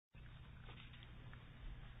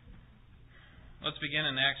Let's begin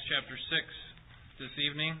in Acts chapter 6 this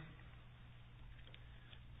evening.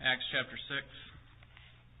 Acts chapter 6.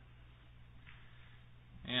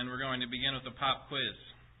 And we're going to begin with a pop quiz.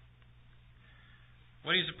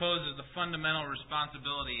 What do you suppose is the fundamental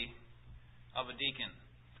responsibility of a deacon?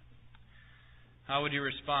 How would you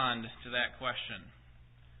respond to that question?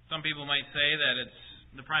 Some people might say that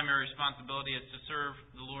the primary responsibility is to serve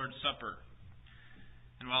the Lord's Supper.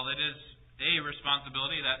 And while it is a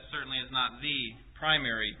responsibility, that certainly is not the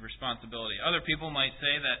primary responsibility. Other people might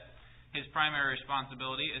say that his primary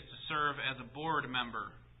responsibility is to serve as a board member.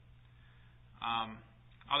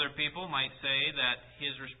 Other people might say that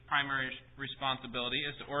his primary responsibility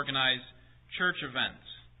is to organize church events.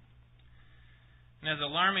 And as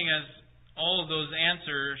alarming as all of those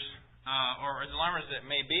answers, or as alarming as it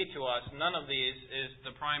may be to us, none of these is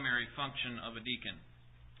the primary function of a deacon.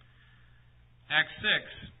 Acts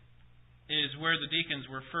 6 is where the deacons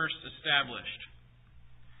were first established.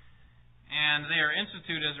 And they are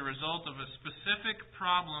instituted as a result of a specific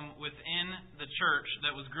problem within the church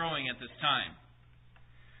that was growing at this time.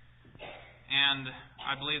 And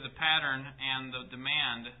I believe the pattern and the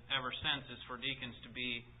demand ever since is for deacons to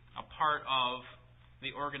be a part of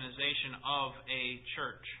the organization of a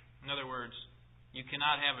church. In other words, you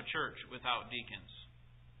cannot have a church without deacons.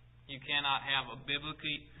 You cannot have a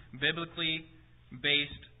biblically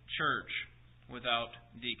based church without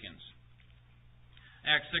deacons.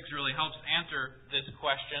 Acts 6 really helps answer this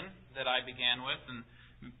question that I began with, and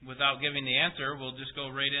without giving the answer, we'll just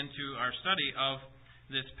go right into our study of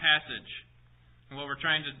this passage. And what we're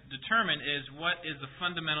trying to determine is what is the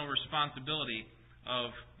fundamental responsibility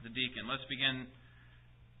of the deacon. Let's begin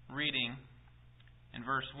reading in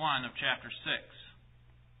verse 1 of chapter 6.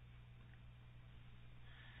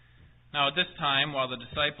 Now at this time, while the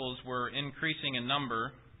disciples were increasing in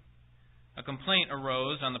number, a complaint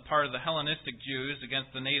arose on the part of the Hellenistic Jews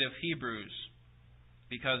against the native Hebrews,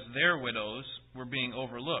 because their widows were being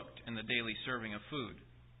overlooked in the daily serving of food.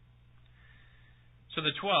 So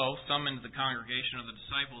the 12 summoned the congregation of the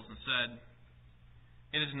disciples and said,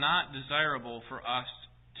 "It is not desirable for us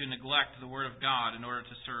to neglect the word of God in order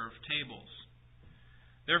to serve tables.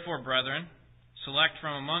 Therefore, brethren, select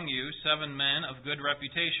from among you 7 men of good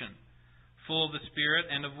reputation, full of the Spirit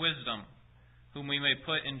and of wisdom, whom we may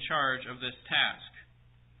put in charge of this task.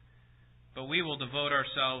 But we will devote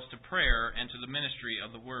ourselves to prayer and to the ministry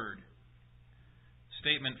of the word." The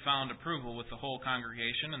statement found approval with the whole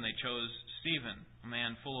congregation, and they chose Stephen, a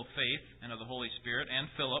man full of faith and of the Holy Spirit, and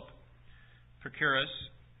Philip, Prochorus,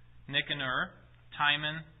 Nicanor,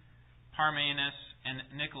 Timon, Parmenas, and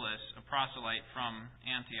Nicholas, a proselyte from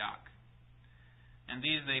Antioch. And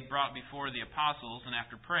these they brought before the apostles, and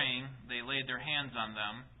after praying, they laid their hands on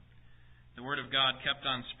them. The word of God kept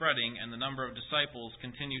on spreading, and the number of disciples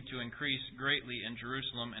continued to increase greatly in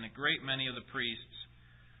Jerusalem, and a great many of the priests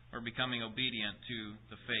were becoming obedient to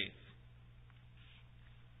the faith.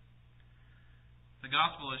 The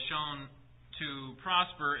gospel is shown to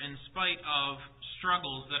prosper in spite of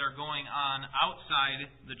struggles that are going on outside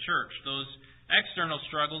the church. Those external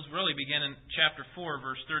struggles really begin in chapter 4,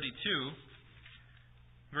 verse 32.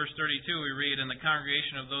 Verse 32 we read, "And the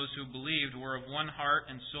congregation of those who believed were of one heart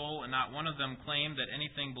and soul, and not one of them claimed that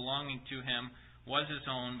anything belonging to him was his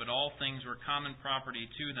own, but all things were common property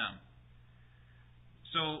to them."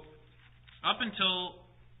 So, up until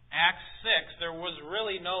Acts 6, there was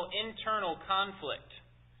really no internal conflict.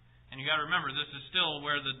 And you got to remember, this is still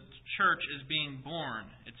where the church is being born.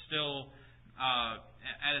 It's still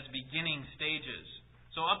at its beginning stages.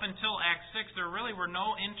 So up until Acts 6, there really were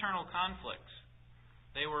no internal conflicts.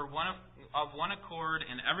 They were of one accord,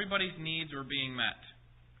 and everybody's needs were being met.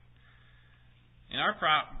 In our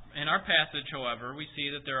passage, however, we see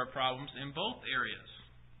that there are problems in both areas.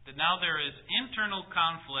 That now there is internal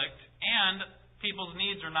conflict, and people's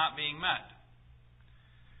needs are not being met.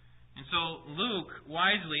 And so Luke,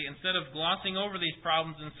 wisely, instead of glossing over these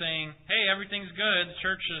problems and saying, "Hey, everything's good, the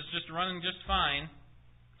church is just running just fine.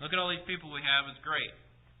 Look at all these people we have, it's great.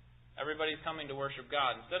 Everybody's coming to worship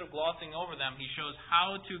God." Instead of glossing over them, he shows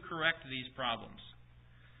how to correct these problems.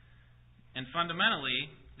 And fundamentally,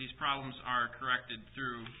 these problems are corrected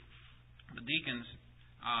through the deacons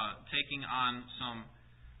taking on some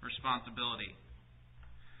responsibility.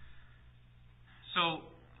 So,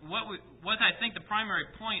 what I think the primary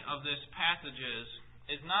point of this passage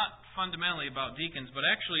is not fundamentally about deacons, but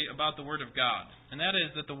actually about the Word of God. And that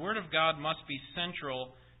is that the Word of God must be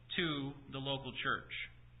central to the local church.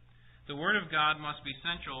 The Word of God must be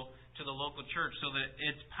central to the local church so that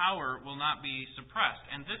its power will not be suppressed.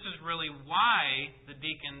 And this is really why the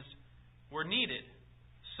deacons were needed,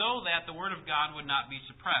 so that the Word of God would not be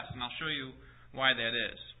suppressed. And I'll show you why that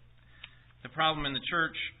is. The problem in the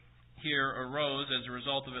church here arose as a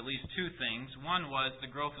result of at least two things. One was the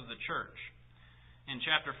growth of the church. In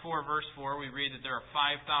chapter 4, verse 4, we read that there are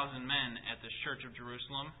 5,000 men at this church of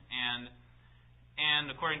Jerusalem, and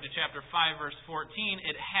according to chapter 5, verse 14,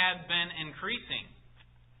 it had been increasing.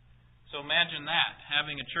 So imagine that,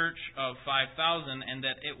 having a church of 5,000 and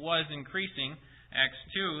that it was increasing. Acts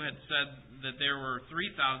 2 had said that there were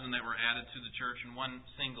 3,000 that were added to the church in one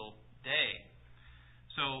single day.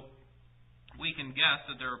 So we can guess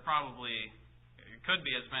that there could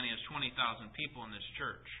be as many as 20,000 people in this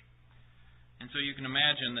church. And so you can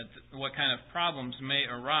imagine that what kind of problems may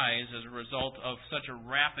arise as a result of such a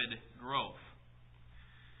rapid growth.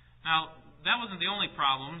 Now, that wasn't the only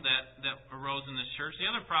problem that arose in this church. The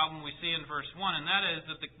other problem we see in verse 1, and that is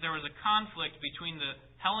that there was a conflict between the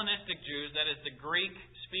Hellenistic Jews, that is the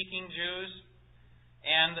Greek-speaking Jews,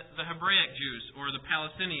 and the Hebraic Jews, or the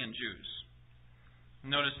Palestinian Jews.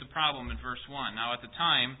 Notice the problem in verse 1. Now at the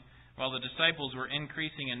time, while the disciples were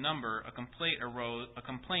increasing in number, a complaint arose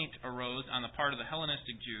on the part of the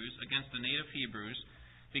Hellenistic Jews against the native Hebrews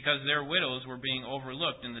because their widows were being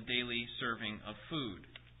overlooked in the daily serving of food.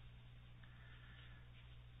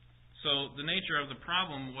 So the nature of the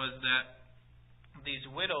problem was that these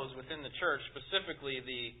widows within the church, specifically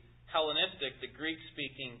the Hellenistic, the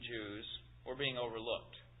Greek-speaking Jews, were being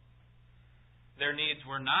overlooked. Their needs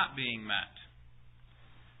were not being met.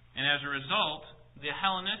 And as a result, the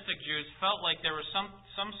Hellenistic Jews felt like there was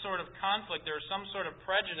some sort of conflict, there was some sort of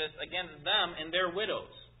prejudice against them and their widows.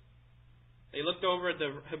 They looked over at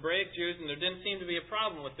the Hebraic Jews and there didn't seem to be a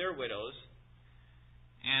problem with their widows.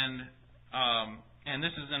 And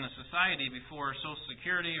this is in a society before Social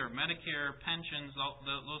Security or Medicare, pensions,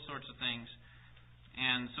 those sorts of things.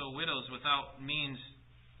 And so widows without means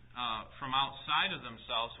from outside of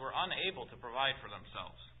themselves were unable to provide for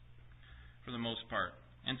themselves, for the most part.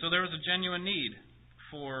 And so there was a genuine need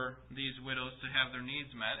for these widows to have their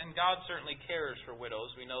needs met. And God certainly cares for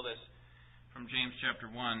widows. We know this from James chapter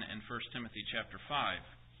 1 and 1 Timothy chapter 5.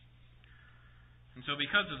 And so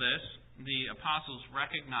because of this, the apostles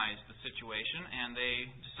recognized the situation and they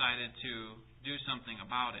decided to do something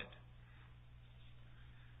about it.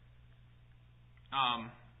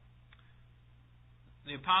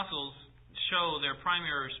 The apostles show their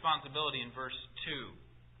primary responsibility in verse 2.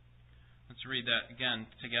 Let's read that again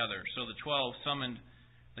together. So the 12 summoned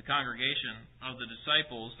the congregation of the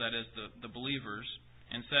disciples, that is, the believers,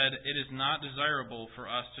 and said, "It is not desirable for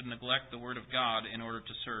us to neglect the word of God in order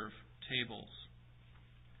to serve tables."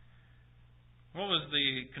 What was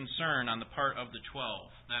the concern on the part of the 12,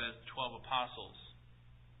 that is, the 12 apostles?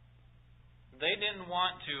 They didn't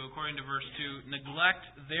want to, according to verse 2,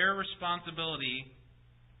 neglect their responsibility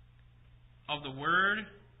of the word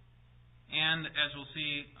and, as we'll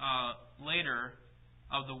see later,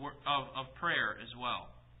 of prayer as well.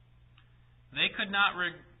 They could not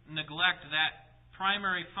neglect that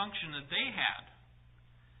primary function that they had.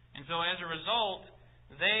 And so as a result,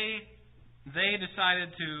 they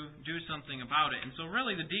decided to do something about it. And so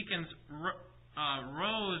really the deacons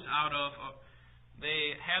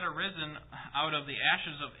they had arisen out of the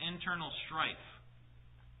ashes of internal strife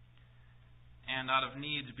and out of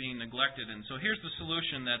needs being neglected. And so here's the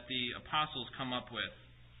solution that the apostles come up with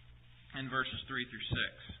in verses 3 through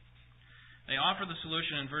 6. They offer the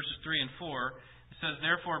solution in verses 3 and 4. It says,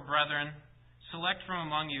 "Therefore, brethren, select from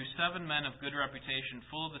among you 7 men of good reputation,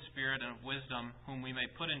 full of the Spirit and of wisdom, whom we may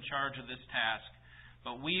put in charge of this task.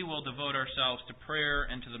 But we will devote ourselves to prayer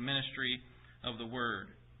and to the ministry of the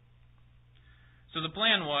Word." So the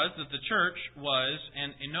plan was that the church was,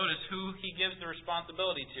 and notice who he gives the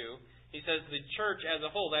responsibility to. He says the church as a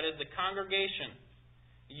whole, that is the congregation.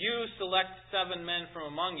 You select 7 men from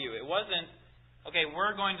among you. It wasn't, okay,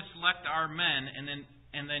 we're going to select our men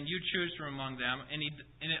and then you choose from among them. And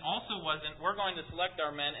it also wasn't, we're going to select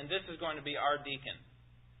our men and this is going to be our deacon.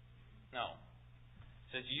 No.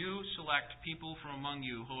 It says you select people from among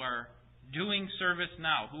you who are doing service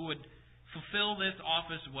now, who would fulfill this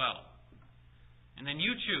office well. And then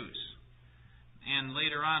you choose. And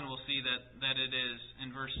later on we'll see that it is,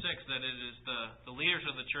 in verse 6, that it is the leaders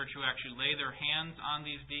of the church who actually lay their hands on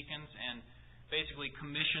these deacons and basically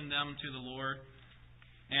commission them to the Lord.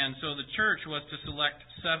 And so the church was to select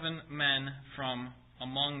 7 men from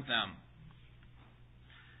among them.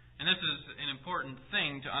 And this is an important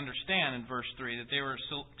thing to understand in verse 3, that they were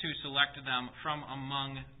to select them from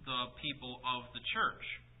among the people of the church.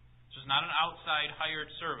 This is not an outside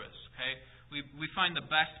hired service, okay? We find the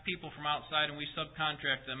best people from outside and we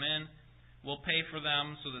subcontract them in. We'll pay for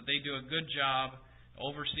them so that they do a good job,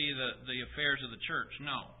 oversee the affairs of the church.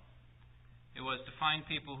 No. It was to find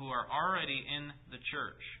people who are already in the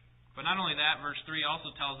church. But not only that, verse 3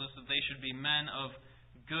 also tells us that they should be men of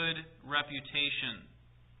good reputation.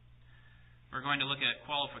 We're going to look at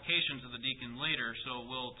qualifications of the deacon later, so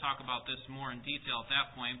we'll talk about this more in detail at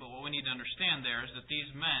that point. But what we need to understand there is that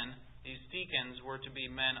these men, these deacons, were to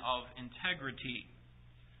be men of integrity.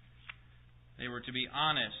 They were to be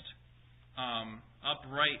honest,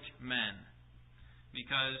 upright men.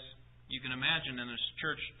 Because you can imagine in a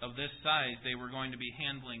church of this size, they were going to be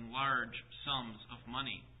handling large sums of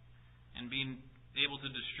money. And being able to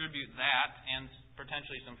distribute that and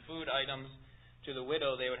potentially some food items to the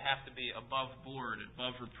widow, they would have to be above board,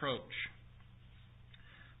 above reproach.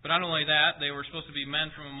 But not only that, they were supposed to be men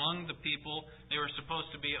from among the people. They were supposed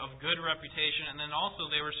to be of good reputation. And then also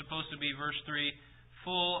they were supposed to be, verse 3,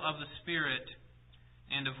 full of the Spirit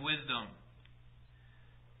and of wisdom.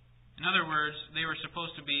 In other words, they were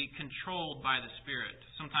supposed to be controlled by the Spirit.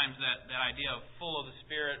 Sometimes that idea of full of the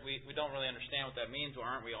Spirit, we don't really understand what that means. Well,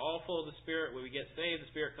 aren't we all full of the Spirit? When we get saved, the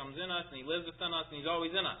Spirit comes in us, and He lives within us, and He's always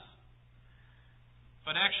in us.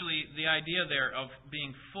 But actually, the idea there of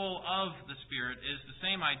being full of the Spirit is the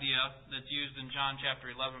same idea that's used in John chapter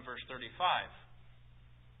 11, verse 35.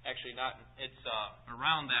 Actually, it's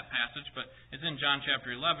around that passage, but it's in John chapter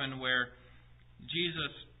 11 where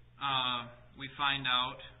Jesus, we find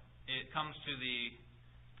out, it comes to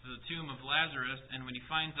the tomb of Lazarus, and when he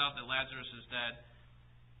finds out that Lazarus is dead,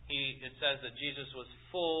 it says that Jesus was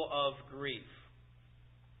full of grief.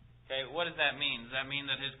 Okay, what does that mean? Does that mean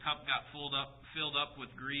that his cup got filled up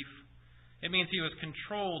with grief? It means he was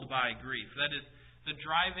controlled by grief. That is the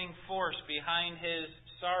driving force behind his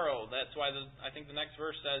sorrow. That's why I think the next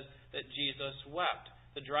verse says that Jesus wept.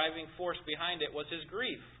 The driving force behind it was his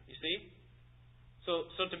grief. You see? So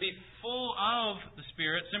to be full of the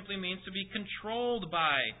Spirit simply means to be controlled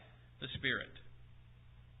by the Spirit.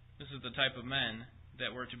 This is the type of men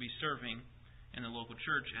that were to be serving in the local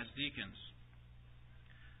church as deacons.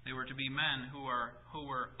 They were to be men who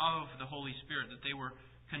were of the Holy Spirit, that they were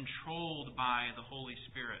controlled by the Holy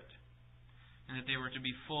Spirit, and that they were to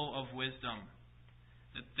be full of wisdom,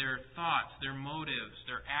 that their thoughts, their motives,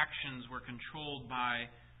 their actions were controlled by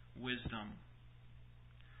wisdom.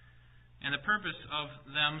 And the purpose of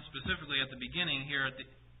them, specifically at the beginning here, at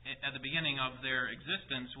the beginning of their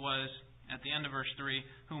existence, was, at the end of verse 3,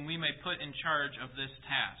 whom we may put in charge of this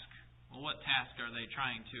task. Well, what task are they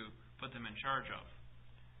trying to put them in charge of?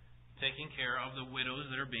 Taking care of the widows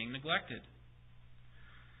that are being neglected.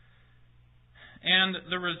 And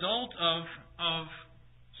the result of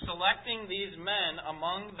selecting these men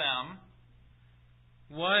among them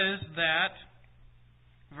was that,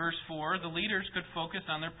 verse 4, the leaders could focus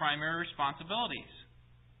on their primary responsibilities.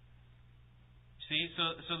 See,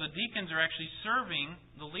 so the deacons are actually serving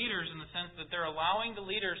the leaders in the sense that they're allowing the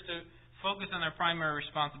leaders to focus on their primary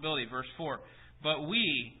responsibility. Verse 4, but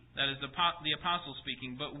we, that is the apostle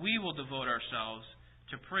speaking, but we will devote ourselves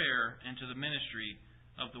to prayer and to the ministry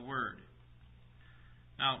of the Word.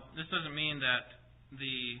 Now, this doesn't mean that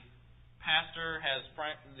the pastor has,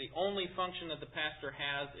 the only function that the pastor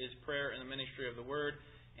has is prayer and the ministry of the Word,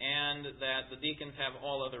 and that the deacons have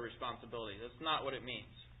all other responsibilities. That's not what it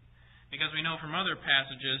means. Because we know from other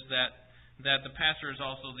passages that the pastor is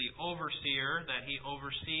also the overseer, that he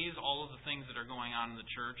oversees all of the things that are going on in the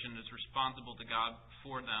church and is responsible to God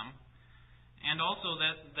for them. And also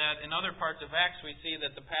that in other parts of Acts we see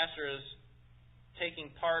that the pastor is taking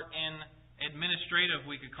part in administrative,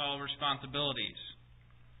 we could call, responsibilities.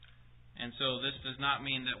 And so this does not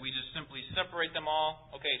mean that we just simply separate them all.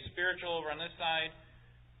 Okay, spiritual over on this side,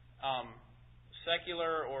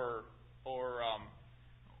 secular or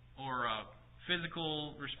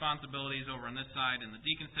physical responsibilities over on this side, and the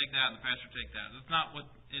deacons take that and the pastor take that. That's not what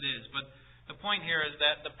it is. But the point here is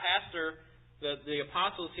that the pastor, the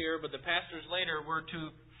apostles here, but the pastors later, were to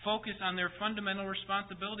focus on their fundamental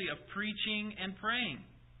responsibility of preaching and praying.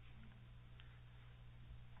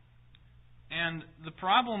 And the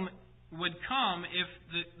problem would come if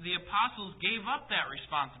the apostles gave up that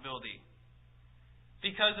responsibility.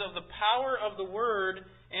 Because of the power of the Word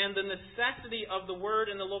and the necessity of the Word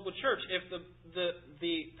in the local church. If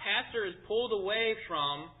the pastor is pulled away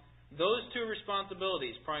from those two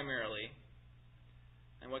responsibilities primarily,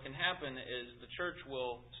 and what can happen is the church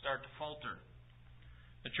will start to falter.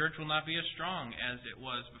 The church will not be as strong as it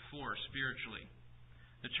was before spiritually.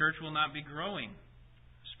 The church will not be growing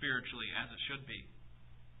spiritually as it should be.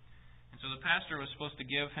 And so the pastor was supposed to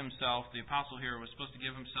give himself, the apostle here was supposed to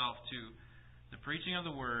give himself to the preaching of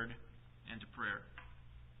the Word and to prayer.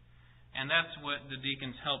 And that's what the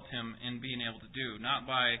deacons helped him in being able to do. Not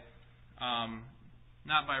by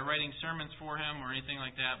not by writing sermons for him or anything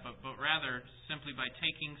like that, but rather simply by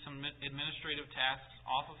taking some administrative tasks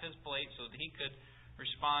off of his plate so that he could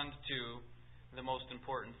respond to the most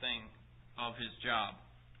important thing of his job.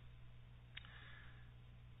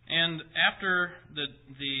 And after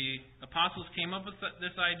the apostles came up with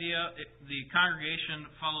this idea, the congregation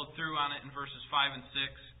followed through on it in verses 5 and 6.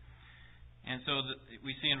 And so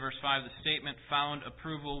we see in verse 5, the statement found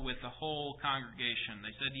approval with the whole congregation.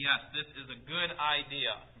 They said, yes, this is a good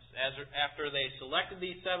idea. After they selected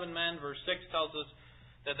these 7 men, verse 6 tells us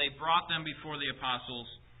that they brought them before the apostles,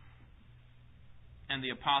 and the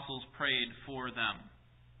apostles prayed for them.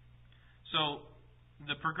 So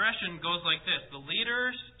the progression goes like this. The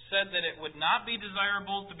leaders said that it would not be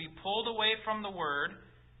desirable to be pulled away from the Word,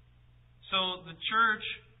 so the church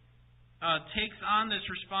takes on this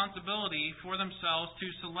responsibility for themselves to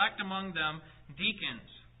select among them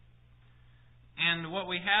deacons. And what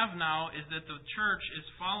we have now is that the church is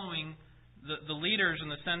following the leaders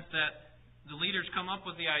in the sense that the leaders come up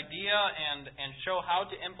with the idea and show how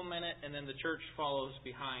to implement it, and then the church follows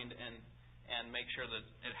behind and make sure that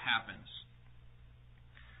it happens.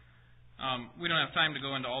 We don't have time to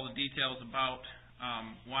go into all the details about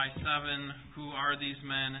why 7, who are these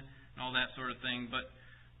men, and all that sort of thing, but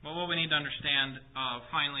what we need to understand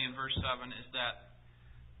finally in verse 7 is that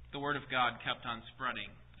the Word of God kept on spreading.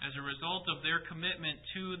 As a result of their commitment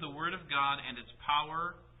to the Word of God and its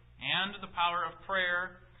power, and the power of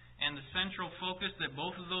prayer, and the central focus that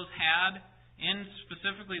both of those had in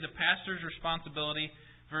specifically the pastor's responsibility,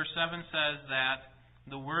 verse 7 says that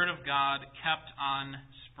the Word of God kept on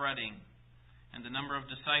spreading, and the number of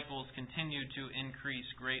disciples continued to increase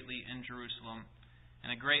greatly in Jerusalem. And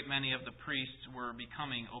a great many of the priests were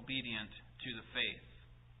becoming obedient to the faith.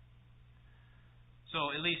 So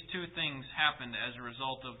at least 2 things happened as a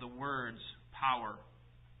result of the Word's power.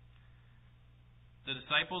 The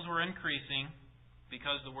disciples were increasing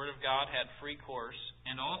because the Word of God had free course,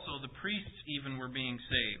 and also the priests even were being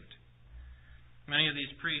saved. Many of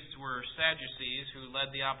these priests were Sadducees who led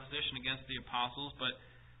the opposition against the apostles, but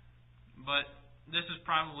this is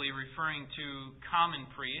probably referring to common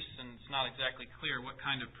priests, and it's not exactly clear what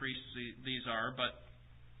kind of priests these are, but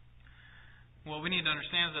what we need to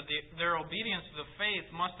understand is that their obedience to the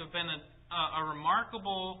faith must have been a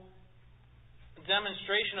remarkable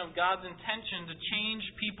demonstration of God's intention to change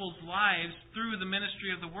people's lives through the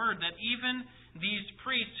ministry of the Word, that even these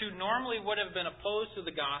priests who normally would have been opposed to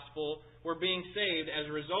the gospel were being saved as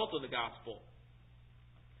a result of the gospel.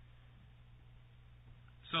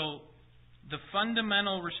 So the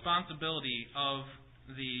fundamental responsibility of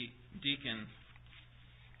the deacon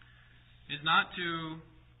is not to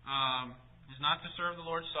serve the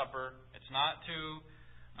Lord's Supper. It's not to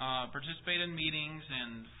participate in meetings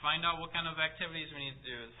and find out what kind of activities we need to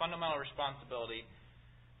do. The fundamental responsibility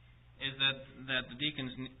is that the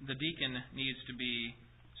deacon needs to be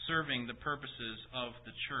serving the purposes of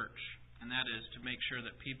the church, and that is to make sure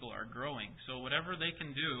that people are growing. So whatever they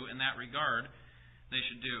can do in that regard, they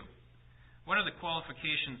should do. What are the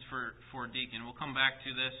qualifications for a deacon? We'll come back to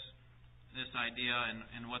this idea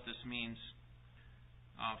and what this means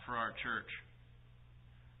for our church.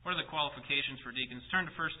 What are the qualifications for deacons? Turn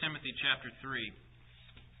to 1 Timothy chapter 3.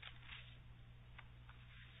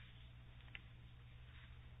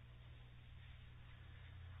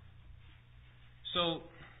 So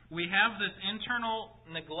we have this internal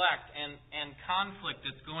neglect and conflict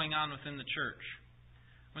that's going on within the church.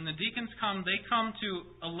 When the deacons come, they come to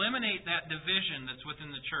eliminate that division that's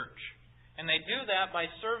within the church. And they do that by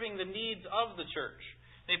serving the needs of the church.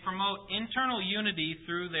 They promote internal unity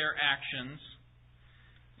through their actions,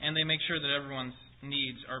 and they make sure that everyone's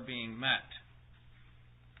needs are being met.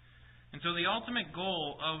 And so the ultimate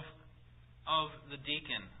goal of the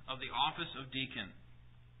deacon, of the office of deacon,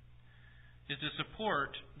 is to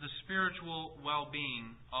support the spiritual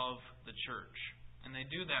well-being of the church. And they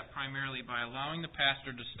do that primarily by allowing the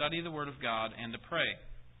pastor to study the Word of God and to pray.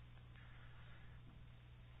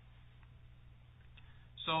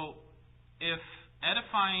 So, if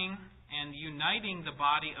edifying and uniting the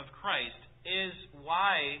body of Christ is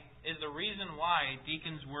the reason why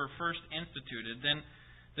deacons were first instituted, then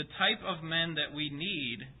the type of men that we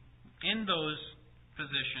need in those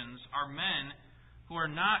positions are men who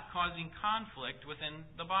are not causing conflict within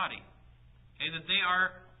the body. Okay, that they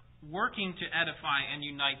are working to edify and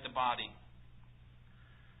unite the body.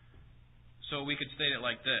 So we could state it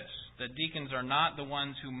like this, that deacons are not the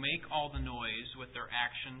ones who make all the noise with their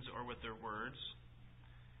actions or with their words.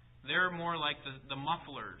 They're more like the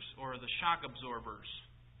mufflers or the shock absorbers.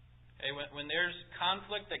 When there's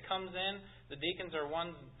conflict that comes in, the deacons are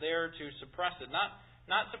ones there to suppress it. Not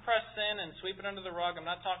not suppress sin and sweep it under the rug. I'm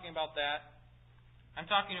not talking about that.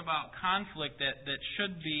 I'm talking about conflict that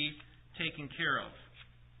should be taken care of.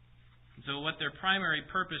 So what their primary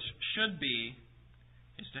purpose should be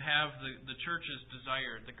is to have the church's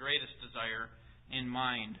desire, the greatest desire, in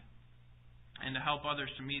mind, and to help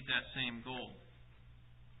others to meet that same goal.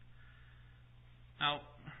 Now,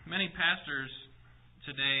 many pastors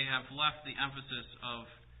today have left the emphasis of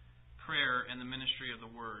prayer and the ministry of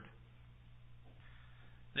the Word.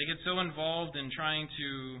 They get so involved in trying to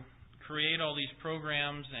create all these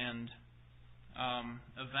programs and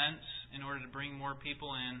events in order to bring more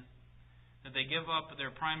people in that they give up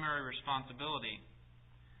their primary responsibility.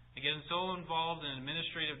 They get so involved in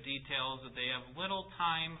administrative details that they have little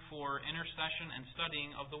time for intercession and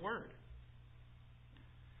studying of the Word.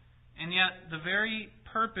 And yet, the very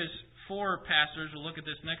purpose for pastors, we'll look at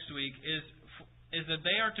this next week, is that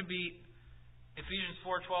they are to be, Ephesians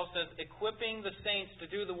 4:12 says, equipping the saints to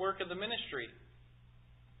do the work of the ministry.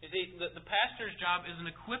 You see, the pastor's job is an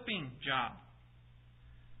equipping job.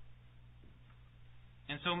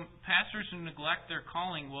 And so pastors who neglect their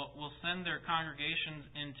calling will send their congregations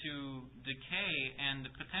into decay and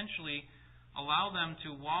potentially allow them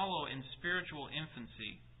to wallow in spiritual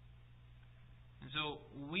infancy. And so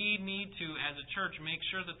we need to, as a church, make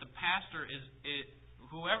sure that the pastor is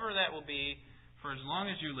whoever that will be, for as long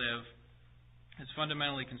as you live, is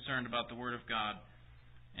fundamentally concerned about the Word of God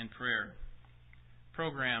and prayer.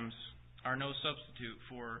 Programs are no substitute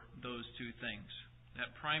for those two things,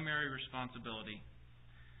 that primary responsibility.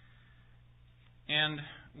 And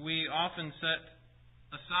we often set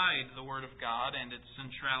aside the Word of God and its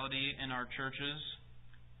centrality in our churches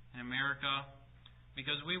in America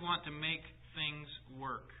because we want to make things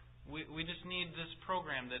work. We just need this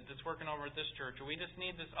program that's working over at this church, or we just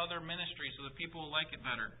need this other ministry so that people will like it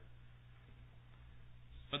better.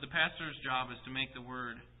 But the pastor's job is to make the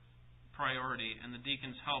Word priority, and the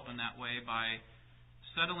deacons help in that way by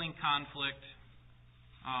settling conflict,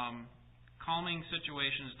 calming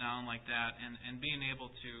situations down like that, and being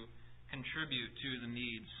able to contribute to the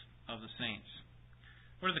needs of the saints.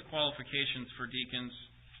 What are the qualifications for deacons?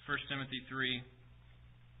 1 Timothy 3.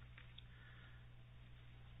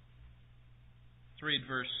 Read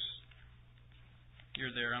verse.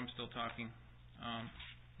 You're there. I'm still talking.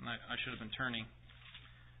 I should have been turning.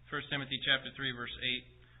 1 Timothy chapter 3, verse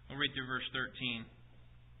 8. We'll read through verse 13.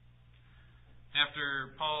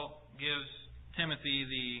 After Paul gives Timothy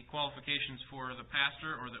the qualifications for the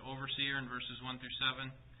pastor or the overseer in verses 1 through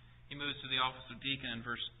 7, he moves to the office of deacon in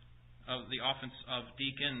the office of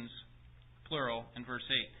deacons, plural, in verse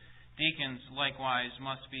 8. Deacons likewise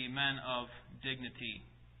must be men of dignity,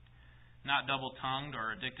 not double-tongued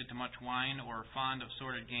or addicted to much wine or fond of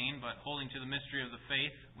sordid gain, but holding to the mystery of the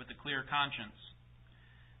faith with a clear conscience.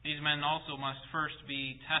 These men also must first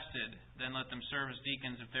be tested, then let them serve as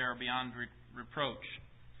deacons if they are beyond reproach.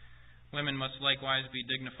 Women must likewise be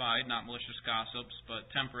dignified, not malicious gossips, but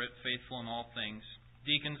temperate, faithful in all things.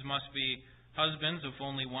 Deacons must be husbands of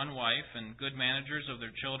only one wife, and good managers of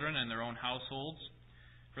their children and their own households.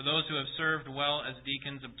 For those who have served well as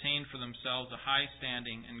deacons obtain for themselves a high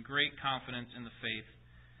standing and great confidence in the faith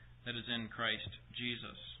that is in Christ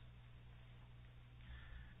Jesus.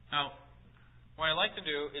 Now, what I like to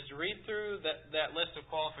do is read through that list of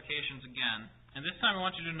qualifications again. And this time I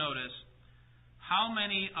want you to notice how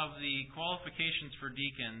many of the qualifications for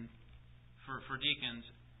deacons,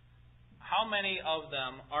 how many of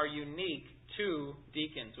them are unique to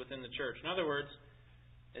deacons within the church. In other words,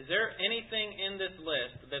 is there anything in this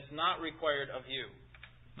list that's not required of you?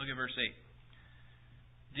 Look at verse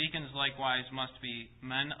 8. Deacons likewise must be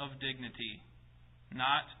men of dignity,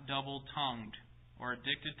 not double-tongued, or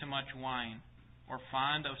addicted to much wine, or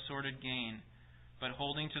fond of sordid gain, but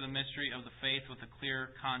holding to the mystery of the faith with a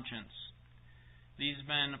clear conscience. These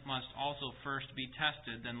men must also first be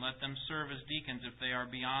tested, then let them serve as deacons if they are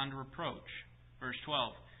beyond reproach. Verse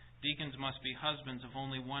 12. Deacons must be husbands of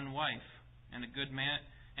only one wife, and good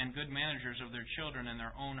managers of their children and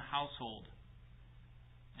their own household.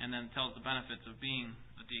 And then it tells the benefits of being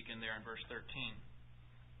a deacon there in verse 13.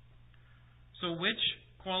 So which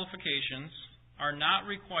qualifications are not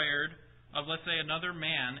required of, let's say, another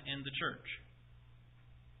man in the church?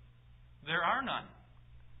 There are none.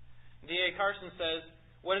 D.A. Carson says,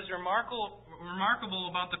 what is remarkable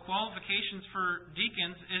about the qualifications for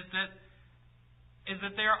deacons is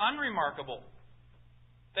that they are unremarkable.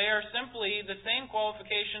 They are simply the same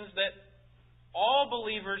qualifications that all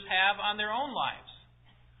believers have on their own lives.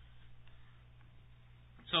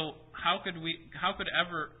 So how could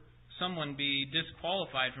ever someone be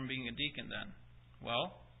disqualified from being a deacon then?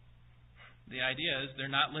 Well, the idea is they're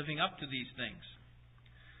not living up to these things.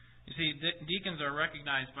 You see, deacons are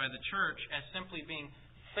recognized by the church as simply being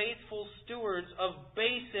faithful stewards of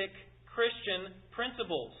basic Christian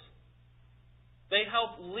principles. They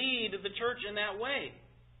help lead the church in that way.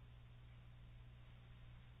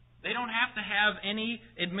 They don't have to have any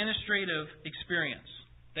administrative experience.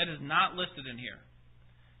 That is not listed in here.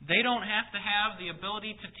 They don't have to have the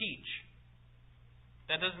ability to teach.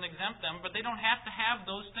 That doesn't exempt them, but they don't have to have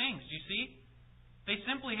those things, you see? They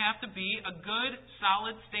simply have to be a good,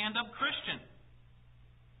 solid, stand-up Christian.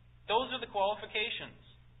 Those are the qualifications.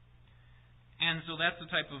 And so that's the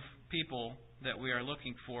type of people that we are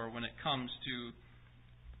looking for when it comes to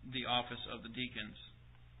the office of the deacons.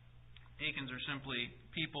 Deacons are simply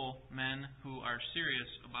people, men, who are serious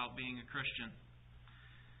about being a Christian.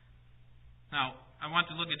 Now, I want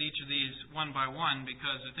to look at each of these one by one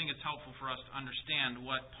because I think it's helpful for us to understand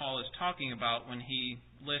what Paul is talking about when he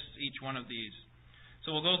lists each one of these.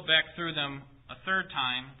 So we'll go back through them a third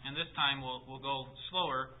time, and this time we'll go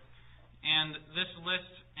slower. And this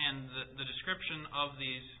list and the description of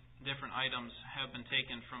these different items have been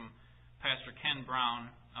taken from Pastor Ken Brown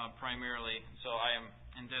primarily. So I am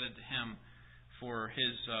indebted to him for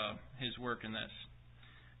his work in this.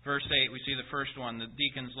 Verse 8, we see the first one. The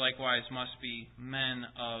deacons likewise must be men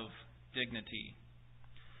of dignity.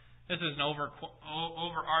 This is an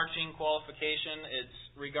overarching qualification. It's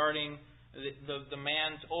regarding the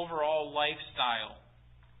man's overall lifestyle.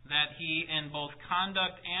 That he, in both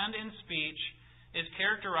conduct and in speech, is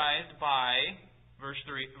characterized by, verse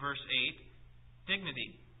 8,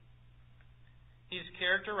 dignity. He's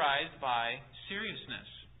characterized by seriousness.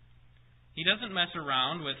 He doesn't mess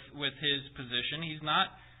around with his position. He's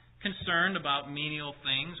not concerned about menial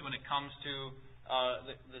things when it comes to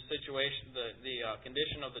the situation, the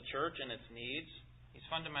condition of the church and its needs. He's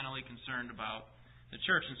fundamentally concerned about the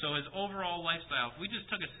church. And so his overall lifestyle, if we just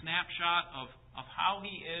took a snapshot of how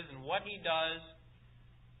he is and what he does,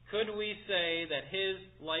 could we say that his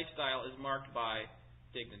lifestyle is marked by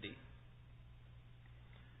dignity?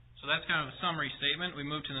 So that's kind of a summary statement. We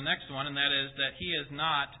move to the next one, and that is that he is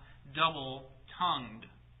not double-tongued.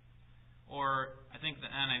 Or, I think the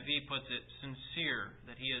NIV puts it, sincere,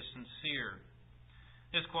 that he is sincere.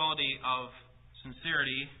 This quality of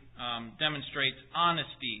sincerity demonstrates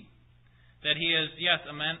honesty. That he is, yes,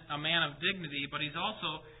 a man of dignity, but he's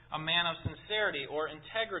also a man of sincerity or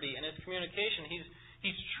integrity in his communication.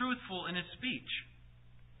 He's truthful in his speech.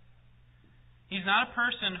 He's not a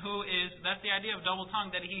person who is, that's the idea of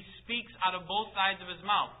double-tongued, that he speaks out of both sides of his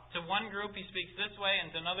mouth. To one group he speaks this way, and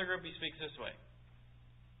to another group he speaks this way.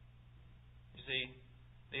 You see,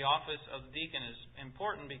 the office of the deacon is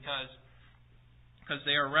important because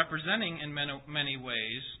they are representing in many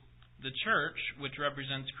ways the church, which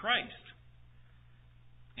represents Christ.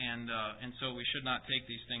 And so we should not take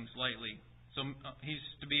these things lightly. So he's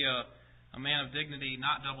to be a man of dignity,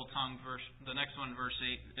 not double-tongued. The next one, verse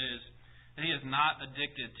 8, is that he is not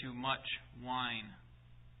addicted to much wine.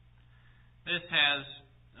 This has,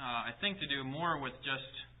 I think, to do more with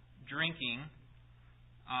just drinking.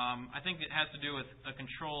 I think it has to do with a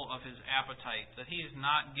control of his appetite, that he is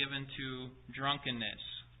not given to drunkenness,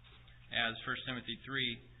 as 1 Timothy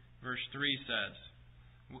 3, verse 3 says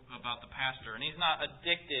about the pastor. And he's not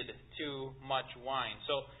addicted to much wine.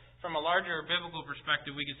 So, from a larger biblical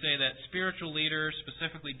perspective, we could say that spiritual leaders,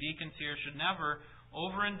 specifically deacons here, should never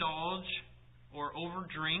overindulge or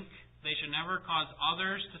overdrink. They should never cause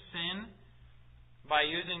others to sin by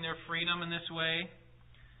using their freedom in this way.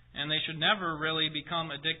 And they should never really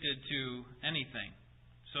become addicted to anything.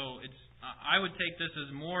 So I would take this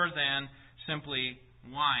as more than simply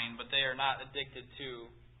wine, but they are not addicted to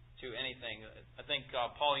anything. I think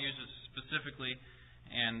Paul uses specifically,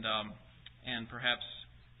 and perhaps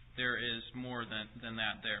there is more than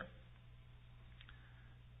that there.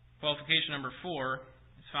 Qualification number 4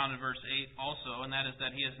 is found in verse 8 also, and that is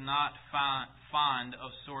that he is not fond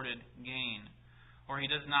of sordid gain, or he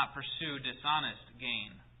does not pursue dishonest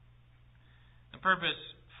gain. The purpose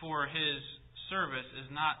for his service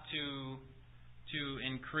is not to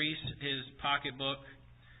increase his pocketbook.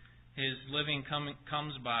 His living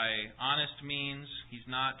comes by honest means. He's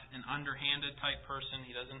not an underhanded type person.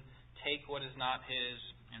 He doesn't take what is not his.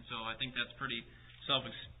 And so I think that's pretty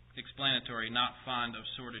self-explanatory, not fond of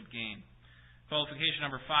sordid gain. Qualification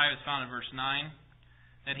number 5 is found in verse 9,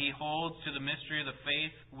 that he holds to the mystery of the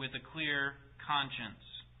faith with a clear conscience.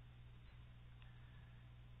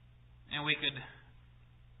 And we could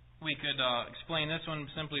explain this one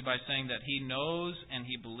simply by saying that he knows and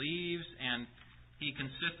he believes and he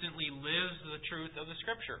consistently lives the truth of the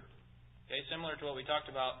Scripture. Okay, similar to what we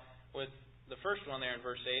talked about with the first one there in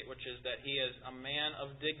verse 8, which is that he is a man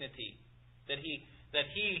of dignity. That he that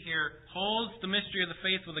he here holds the mystery of the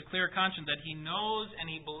faith with a clear conscience, that he knows and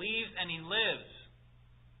he believes and he lives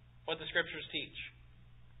what the Scriptures teach.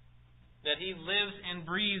 That he lives and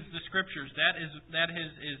breathes the Scriptures. That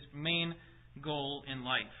is his main goal in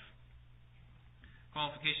life.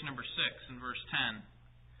 Qualification number 6 in verse 10.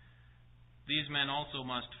 These men also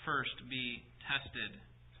must first be tested.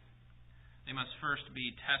 They must first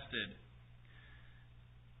be tested.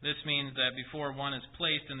 This means that before one is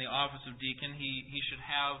placed in the office of deacon, he should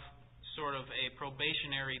have sort of a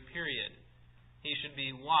probationary period. He should be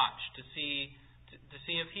watched to see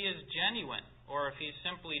if he is genuine, or if he's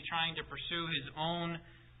simply trying to pursue his own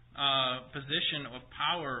position of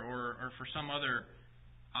power, or for some other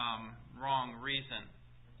wrong reason,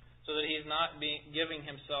 so that he's not giving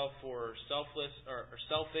himself for selfless or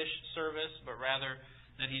selfish service, but rather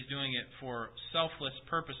that he's doing it for selfless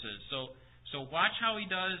purposes. So watch how he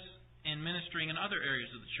does in ministering in other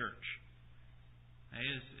areas of the church.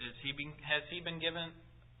 Has he been given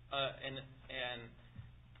a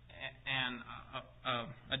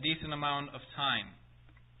decent amount of time,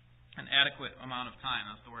 an adequate amount of time?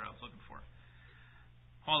 That's the word I was looking for.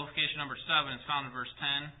 Qualification number 7 is found in verse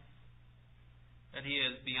 10. That he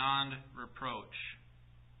is beyond reproach.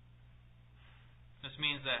 This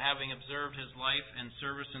means that having observed his life and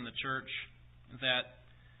service in the church, that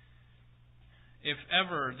if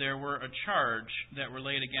ever there were a charge that were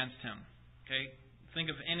laid against him,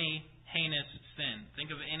 think of any heinous sin.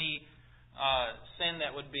 Think of any sin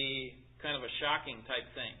that would be kind of a shocking type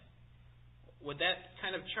thing. Would that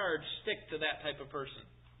kind of charge stick to that type of person?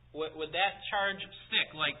 Would that charge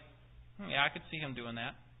stick? Like, yeah, I could see him doing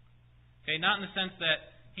that. Not in the sense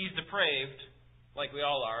that he's depraved, like we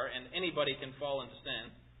all are, and anybody can fall into sin.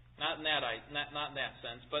 Not in that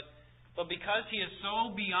sense. But because he is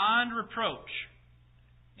so beyond reproach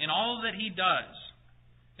in all that he does,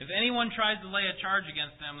 if anyone tries to lay a charge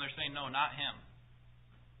against him, they're saying, no, not him.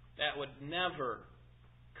 That would never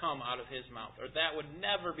come out of his mouth, or that would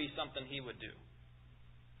never be something he would do.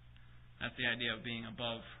 That's the idea of being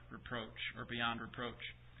above reproach, or beyond reproach.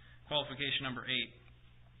 Qualification number 8.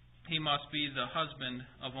 He must be the husband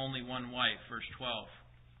of only one wife, verse 12.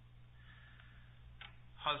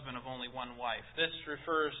 Husband of only one wife. This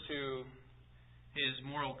refers to his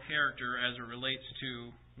moral character as it relates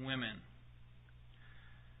to women.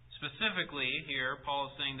 Specifically, here,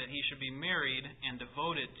 Paul is saying that he should be married and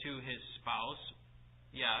devoted to his spouse.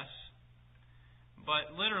 Yes.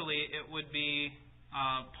 But literally, it would be,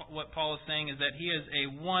 what Paul is saying is that he is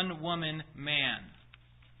a one-woman man.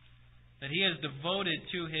 That he is devoted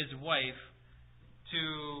to his wife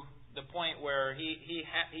to the point where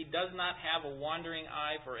he does not have a wandering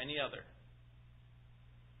eye for any other.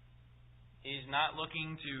 He's not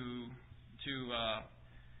looking to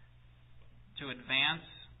advance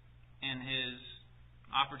in his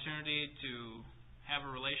opportunity to have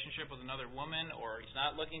a relationship with another woman, or he's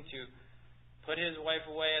not looking to put his wife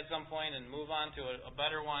away at some point and move on to a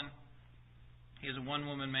better one. He is a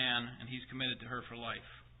one-woman man, and he's committed to her for life.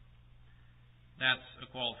 That's a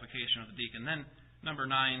qualification of the deacon. Then, number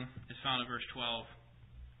 9 is found in verse 12.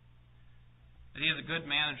 That he is a good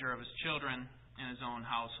manager of his children and his own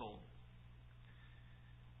household.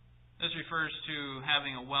 This refers to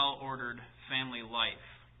having a well-ordered family life.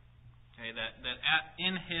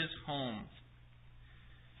 In his home,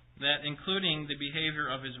 that including the behavior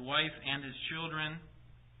of his wife and his children,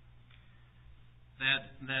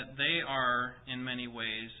 that they are in many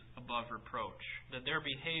ways above reproach, that their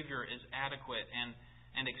behavior is adequate and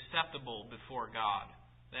acceptable before God,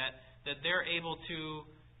 that they're able to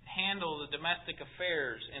handle the domestic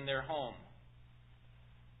affairs in their home,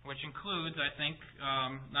 which includes, I think,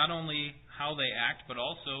 not only how they act, but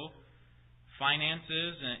also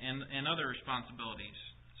finances and other responsibilities.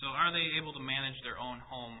 So are they able to manage their own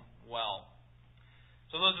home well?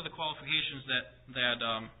 So those are the qualifications that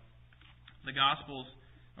the Gospels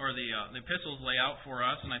or the epistles lay out for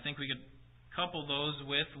us, and I think we could couple those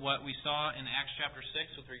with what we saw in Acts chapter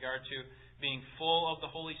 6 with regard to being full of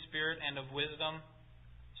the Holy Spirit and of wisdom.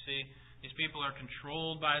 See, these people are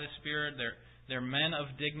controlled by the Spirit. They're men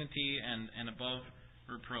of dignity and above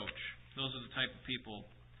reproach. Those are the type of people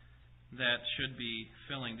that should be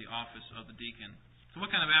filling the office of the deacon. So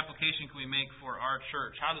what kind of application can we make for our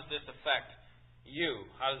church? How does this affect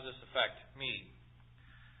you? How does this affect me?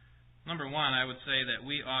 Number 1, I would say that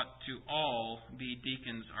we ought to all be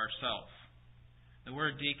deacons ourselves. The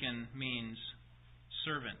word deacon means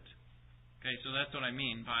servant. So that's what I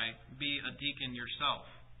mean by be a deacon yourself.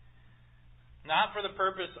 Not for the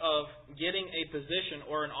purpose of getting a position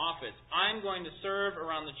or an office. I'm going to serve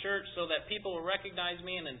around the church so that people will recognize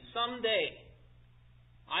me, and then someday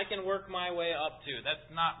I can work my way up to. That's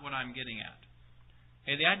not what I'm getting at.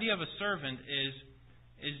 Okay, the idea of a servant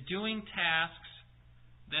is doing tasks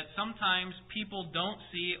that sometimes people don't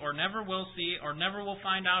see or never will see or never will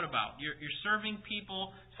find out about. You're serving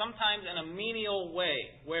people sometimes in a menial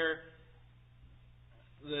way, where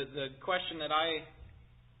the question that I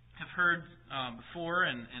have heard before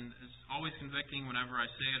and is always convicting whenever I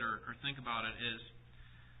say it or think about it is,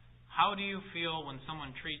 how do you feel when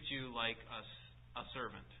someone treats you like a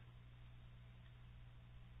servant?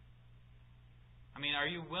 I mean, are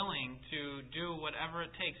you willing to do whatever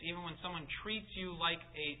it takes, even when someone treats you like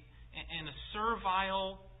in a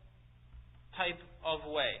servile type of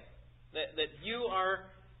way, that you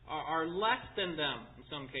are less than them in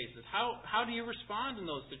some cases? How do you respond in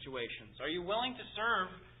those situations? Are you willing to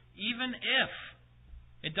serve even if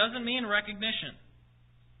it doesn't mean recognition?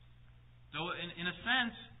 So in a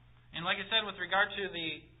sense, and like I said with regard to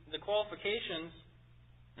the qualifications,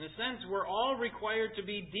 in a sense we're all required to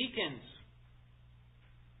be deacons.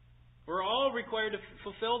 We're all required to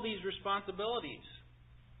fulfill these responsibilities.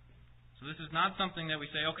 So this is not something that we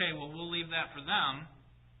say, okay, well, we'll leave that for them,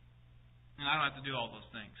 and I don't have to do all those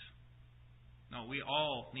things. No, we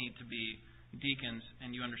all need to be deacons,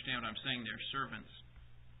 and you understand what I'm saying there, servants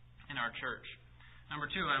in our church. Number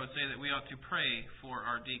 2, I would say that we ought to pray for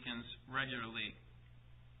our deacons regularly.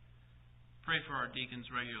 Pray for our deacons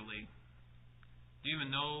regularly. Do you even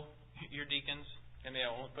know your deacons? I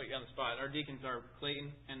won't put you on the spot. Our deacons are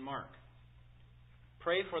Clayton and Mark.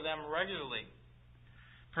 Pray for them regularly.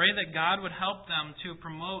 Pray that God would help them to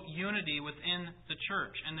promote unity within the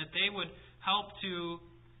church, and that they would help to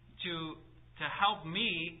help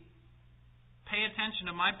me pay attention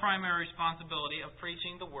to my primary responsibility of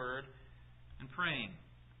preaching the Word and praying.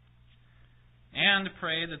 And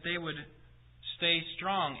pray that they would stay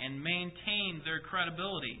strong and maintain their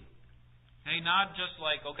credibility. Okay, not just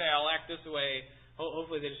like, okay, I'll act this way.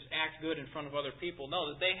 Hopefully they just act good in front of other people.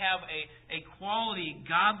 No, that they have a quality,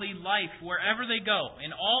 godly life wherever they go,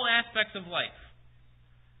 in all aspects of life,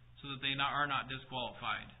 so that they are not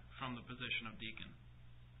disqualified from the position of deacon.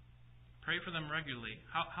 Pray for them regularly.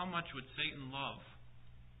 How much would Satan love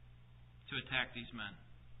to attack these men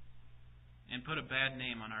and put a bad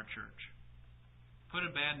name on our church? Put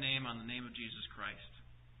a bad name on the name of Jesus Christ.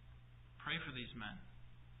 Pray for these men.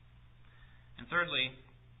 And thirdly,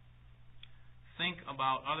 think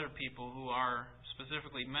about other people who are,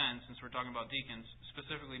 specifically men, since we're talking about deacons,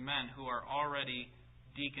 specifically men who are already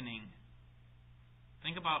deaconing.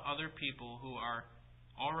 Think about other people who are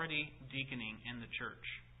already deaconing in the church.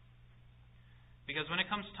 Because when it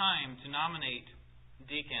comes time to nominate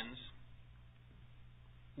deacons,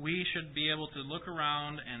 we should be able to look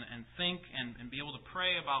around and think and be able to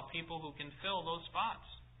pray about people who can fill those spots.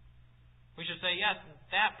 We should say, yes,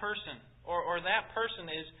 that person or that person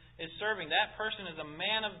is serving. That person is a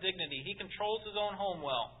man of dignity. He controls his own home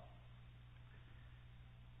well.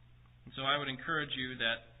 And so I would encourage you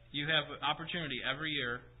that you have an opportunity every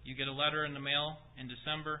year. You get a letter in the mail in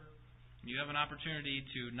December. You have an opportunity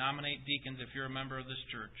to nominate deacons if you're a member of this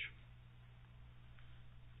church.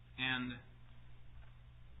 And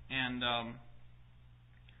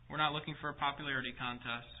we're not looking for a popularity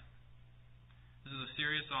contest. This is a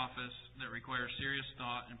serious office that requires serious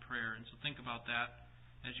thought and prayer. And so think about that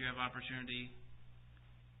as you have opportunity.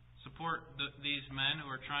 Support these men who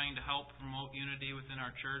are trying to help promote unity within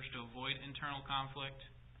our church to avoid internal conflict.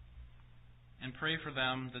 And pray for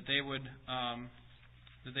them that they would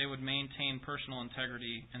maintain personal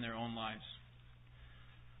integrity in their own lives.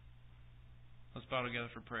 Let's bow together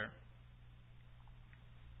for prayer.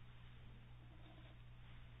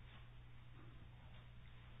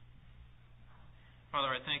 Father,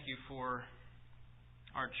 I thank you for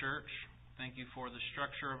our church. Thank you for the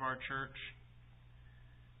structure of our church.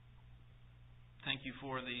 Thank you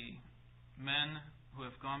for the men who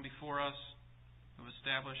have gone before us, who have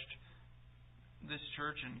established this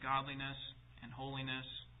church in godliness and holiness,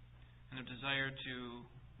 and have desired to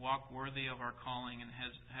walk worthy of our calling, and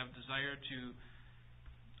have desired to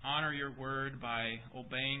honor your word by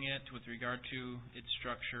obeying it with regard to its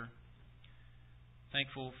structure.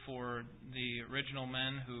 Thankful for the original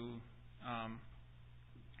men who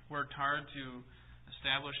worked hard to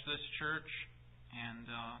establish this church and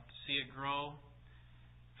to see it grow.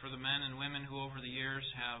 For the men and women who over the years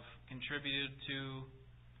have contributed to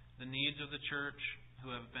the needs of the church,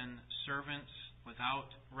 who have been servants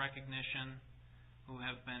without recognition, who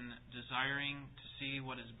have been desiring to see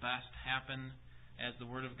what is best happen as the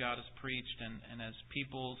Word of God is preached and as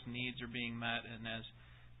people's needs are being met and as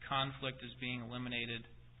conflict is being eliminated.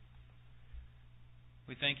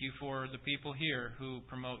 We thank you for the people here who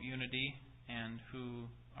promote unity and who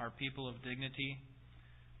our people of dignity.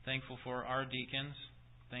 Thankful for our deacons.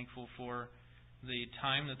 Thankful for the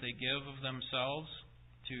time that they give of themselves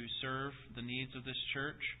to serve the needs of this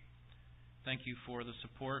church. Thank you for the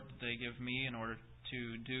support that they give me in order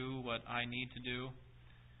to do what I need to do.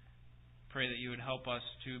 Pray that you would help us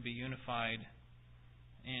to be unified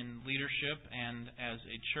in leadership and as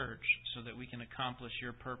a church so that we can accomplish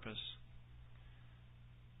your purpose.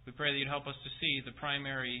 We pray that you'd help us to see the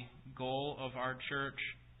primary goal of our church,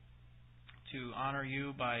 to honor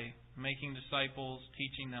you by making disciples,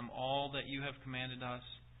 teaching them all that you have commanded us.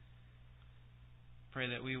 Pray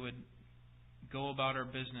that we would go about our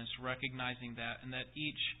business recognizing that, and that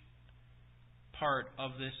each part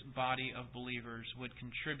of this body of believers would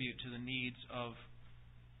contribute to the needs of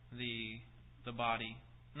the body.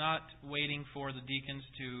 Not waiting for the deacons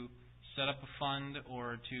to set up a fund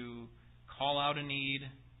or to call out a need,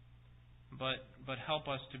 but help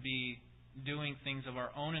us to be doing things of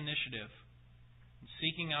our own initiative,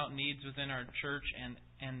 seeking out needs within our church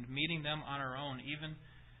and meeting them on our own, even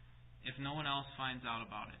if no one else finds out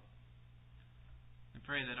about it. I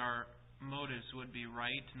pray that our motives would be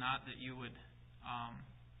right, not that you would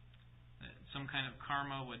that some kind of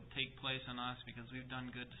karma would take place on us because we've done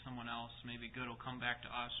good to someone else. Maybe good will come back to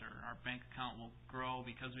us, or our bank account will grow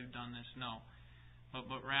because we've done this. No.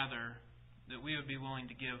 But rather that we would be willing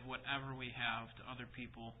to give whatever we have to other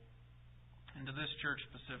people, and to this church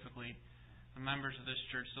specifically, the members of this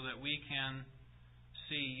church, so that we can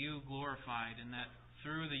see you glorified, and that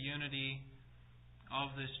through the unity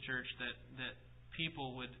of this church that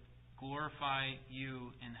people would glorify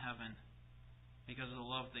you in heaven because of the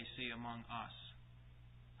love they see among us.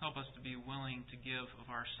 Help us to be willing to give of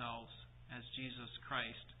ourselves as Jesus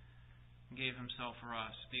Christ gave himself for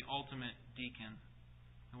us, the ultimate deacon,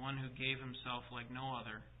 the one who gave himself like no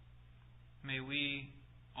other. May we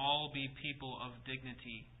all be people of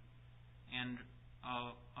dignity and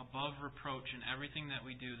above reproach in everything that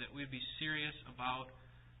we do, that we'd be serious about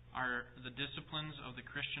the disciplines of the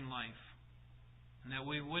Christian life, and that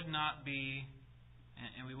we would not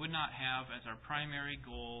have as our primary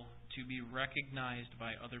goal to be recognized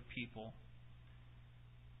by other people,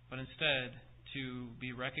 but instead to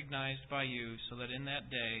be recognized by you, so that in that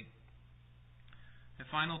day, the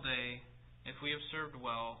final day, if we have served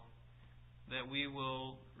well, that we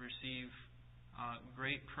will receive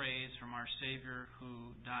great praise from our Savior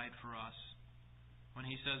who died for us, when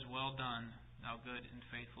he says, "Well done, thou good and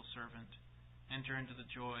faithful servant. Enter into the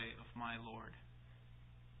joy of my Lord."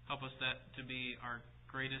 Help us that to be our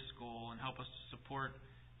greatest goal, and help us to support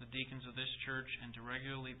the deacons of this church and to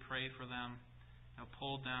regularly pray for them,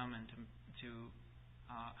 uphold them, and to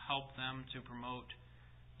help them to promote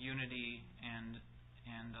unity and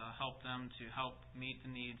help them to help meet the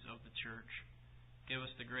needs of the church. Give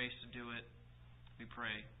us the grace to do it, we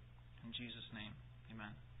pray. In Jesus' name,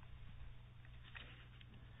 amen.